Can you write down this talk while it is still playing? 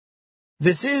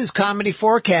This is Comedy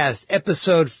Forecast,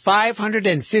 episode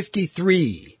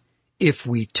 553, If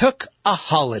We Took a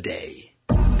Holiday.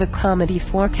 The Comedy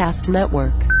Forecast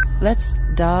Network. Let's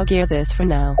dog-ear this for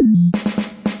now.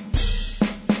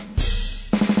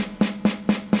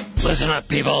 Listen up,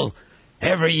 people.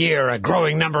 Every year, a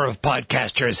growing number of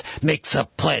podcasters makes a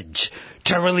pledge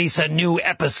to release a new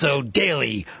episode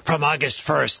daily from August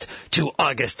 1st to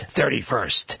August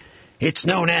 31st. It's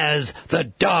known as the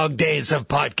Dog Days of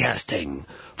Podcasting.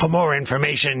 For more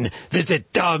information,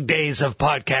 visit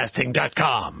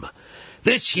dogdaysofpodcasting.com.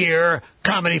 This year,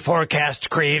 Comedy Forecast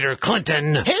creator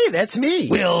Clinton... Hey, that's me!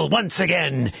 ...will once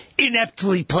again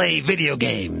ineptly play video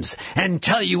games and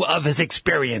tell you of his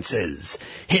experiences,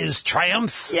 his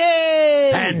triumphs,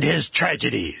 Yay! and his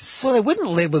tragedies. Well, I wouldn't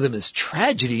label them as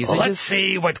tragedies. Well, let's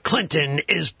see what Clinton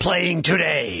is playing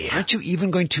today. Aren't you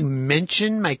even going to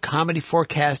mention my Comedy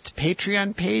Forecast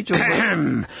Patreon page?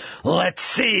 Let's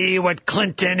see what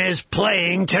Clinton is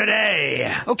playing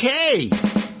today. Okay.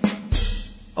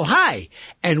 Oh, hi,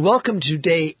 and welcome to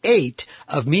day 8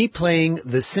 of me playing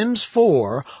The Sims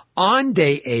 4 on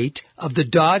day 8 of the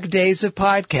Dog Days of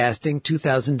Podcasting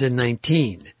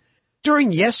 2019.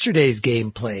 During yesterday's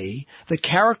gameplay, the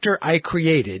character I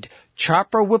created,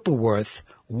 Chopper Whippleworth,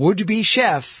 would-be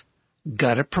chef,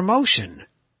 got a promotion.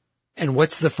 And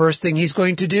what's the first thing he's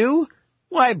going to do?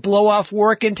 Why, blow off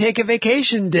work and take a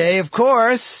vacation day, of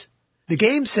course. The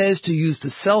game says to use the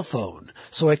cell phone,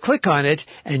 so I click on it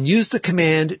and use the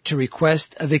command to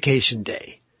request a vacation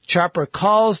day. Chopper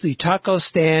calls the taco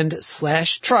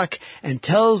stand/truck and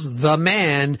tells the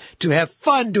man to have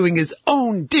fun doing his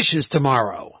own dishes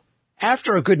tomorrow.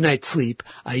 After a good night's sleep,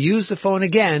 I use the phone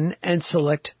again and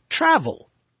select travel.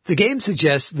 The game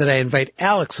suggests that I invite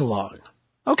Alex along.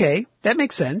 Okay, that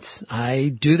makes sense.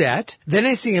 I do that. Then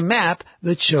I see a map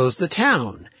that shows the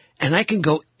town. And I can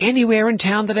go anywhere in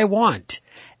town that I want,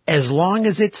 as long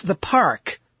as it's the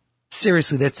park.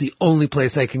 Seriously, that's the only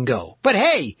place I can go. But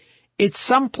hey, it's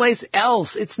someplace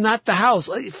else. It's not the house.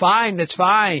 Fine, that's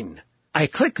fine. I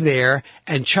click there,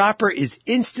 and Chopper is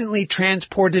instantly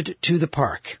transported to the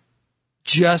park.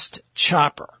 Just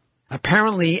Chopper.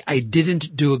 Apparently, I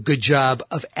didn't do a good job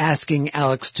of asking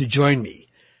Alex to join me.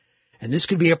 And this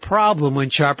could be a problem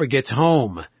when Chopper gets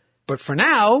home. But for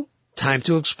now, time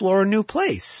to explore a new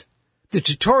place. The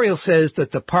tutorial says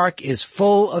that the park is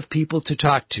full of people to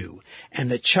talk to, and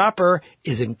that Chopper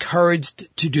is encouraged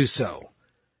to do so.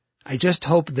 I just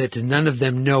hope that none of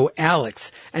them know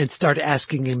Alex and start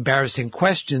asking embarrassing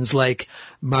questions like,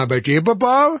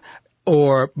 "Mabadibaba"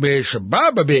 or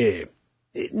 "Mishabababi."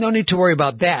 No need to worry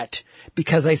about that,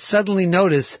 because I suddenly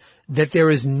notice that there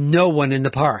is no one in the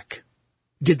park.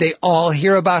 Did they all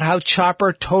hear about how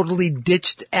Chopper totally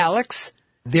ditched Alex?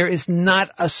 There is not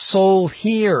a soul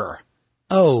here.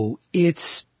 Oh,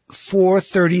 it's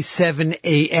 4:37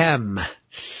 a.m.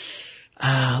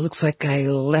 Looks like I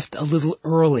left a little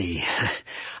early.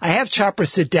 I have Chopper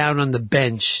sit down on the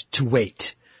bench to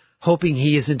wait, hoping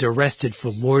he isn't arrested for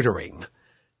loitering.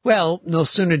 Well, no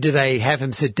sooner did I have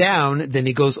him sit down than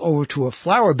he goes over to a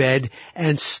flower bed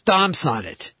and stomps on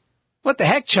it. What the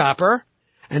heck, Chopper?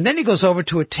 And then he goes over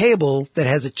to a table that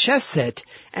has a chess set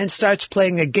and starts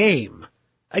playing a game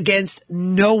against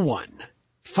no one.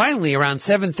 Finally, around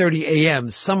 7:30 a.m.,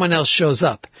 someone else shows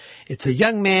up. It's a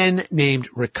young man named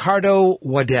Ricardo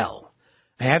Waddell.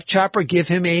 I have Chopper give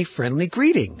him a friendly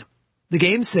greeting. The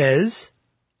game says,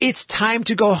 "It's time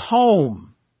to go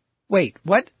home." Wait,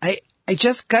 what?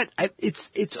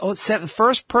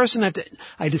 First person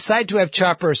I decide to have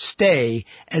Chopper stay,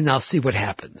 and I'll see what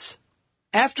happens.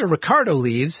 After Ricardo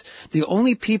leaves, the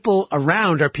only people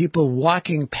around are people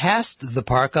walking past the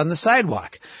park on the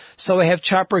sidewalk. So I have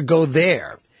Chopper go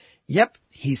there. Yep,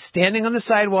 he's standing on the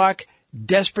sidewalk,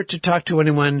 desperate to talk to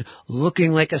anyone,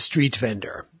 looking like a street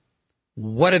vendor.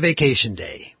 What a vacation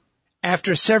day.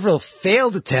 After several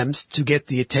failed attempts to get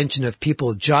the attention of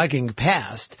people jogging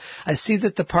past, I see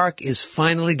that the park is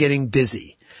finally getting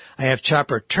busy. I have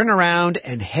Chopper turn around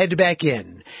and head back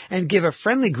in and give a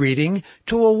friendly greeting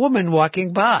to a woman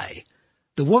walking by.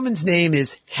 The woman's name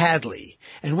is Hadley,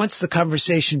 and once the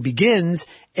conversation begins,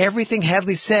 everything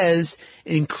Hadley says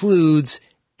includes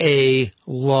a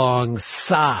long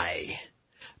sigh.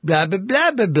 Blah, blah,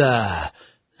 blah, blah, blah.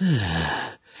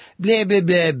 Blah, blah,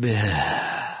 blah,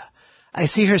 blah. I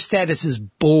see her status is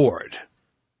bored.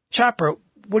 Chopper,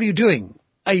 what are you doing?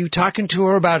 Are you talking to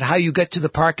her about how you got to the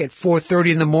park at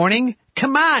 4:30 in the morning?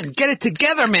 Come on, get it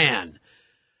together, man.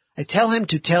 I tell him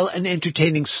to tell an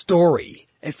entertaining story.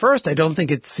 At first, I don't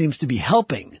think it seems to be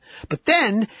helping. But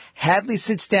then, Hadley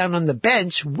sits down on the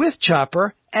bench with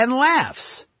Chopper and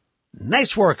laughs.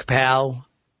 Nice work, pal.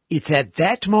 It's at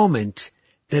that moment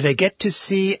that I get to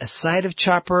see a side of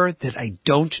Chopper that I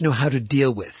don't know how to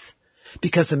deal with,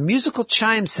 because a musical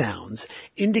chime sounds,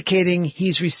 indicating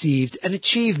he's received an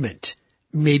achievement.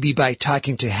 Maybe by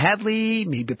talking to Hadley,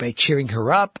 maybe by cheering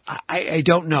her up. I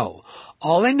don't know.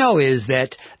 All I know is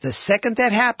that the second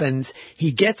that happens,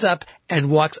 he gets up and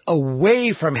walks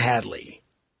away from Hadley.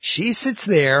 She sits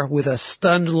there with a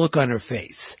stunned look on her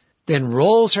face, then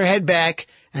rolls her head back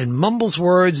and mumbles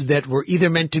words that were either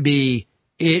meant to be,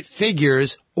 "It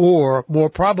figures," or more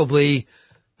probably,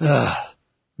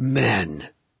 men.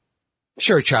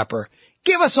 Sure, Chopper,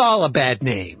 give us all a bad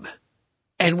name.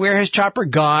 And where has Chopper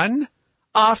gone?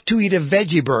 Off to eat a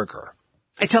veggie burger.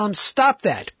 I tell him, stop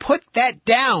that, put that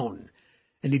down.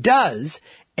 And he does,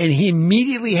 and he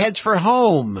immediately heads for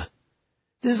home.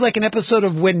 This is like an episode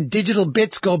of When Digital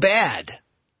Bits Go Bad.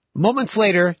 Moments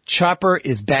later, Chopper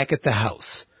is back at the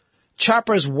house.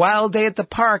 Chopper's wild day at the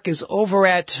park is over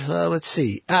at,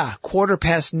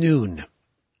 noon.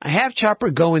 I have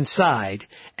Chopper go inside,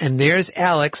 and there's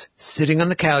Alex sitting on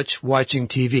the couch watching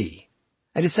TV.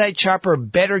 I decide Chopper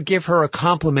better give her a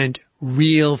compliment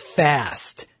real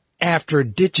fast after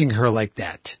ditching her like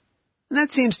that. And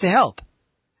that seems to help.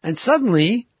 And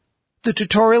suddenly, the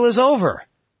tutorial is over.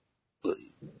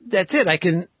 That's it. I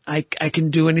can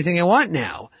do anything I want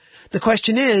now. The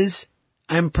question is,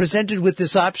 I'm presented with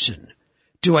this option.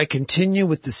 Do I continue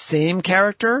with the same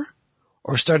character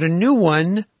or start a new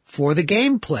one for the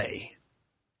gameplay?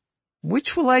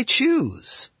 Which will I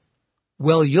choose?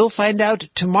 Well, you'll find out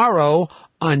tomorrow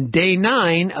on day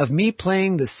 9 of me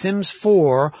playing The Sims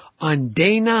 4 on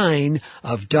day 9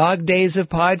 of Dog Days of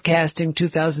Podcasting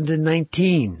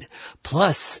 2019.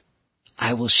 Plus,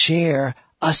 I will share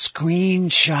a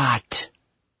screenshot.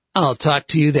 I'll talk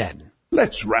to you then.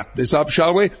 Let's wrap this up,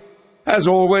 shall we? As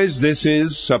always, this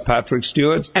is Sir Patrick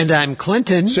Stewart. And I'm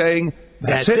Clinton. Saying,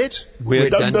 that's it. We're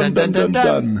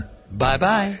done.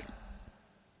 Bye-bye.